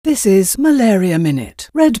This is Malaria Minute,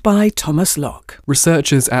 read by Thomas Locke.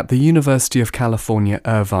 Researchers at the University of California,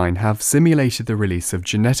 Irvine have simulated the release of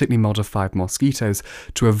genetically modified mosquitoes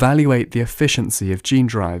to evaluate the efficiency of gene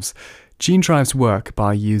drives. Gene drives work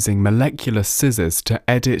by using molecular scissors to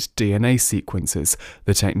edit DNA sequences.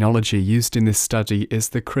 The technology used in this study is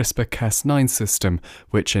the CRISPR-Cas9 system,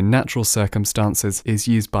 which in natural circumstances is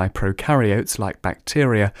used by prokaryotes like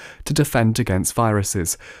bacteria to defend against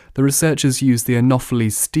viruses. The researchers used the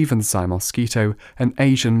Anopheles stevensii mosquito, an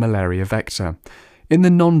Asian malaria vector. In the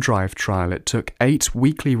non-drive trial, it took 8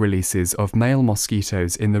 weekly releases of male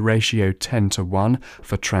mosquitoes in the ratio 10:1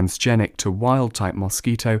 for transgenic to wild-type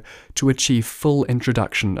mosquito to achieve full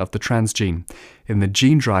introduction of the transgene. In the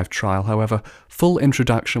gene-drive trial, however, full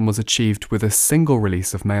introduction was achieved with a single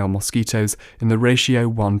release of male mosquitoes in the ratio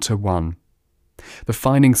 1:1. The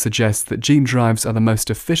findings suggest that gene drives are the most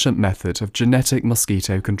efficient method of genetic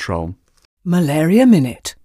mosquito control. Malaria Minute.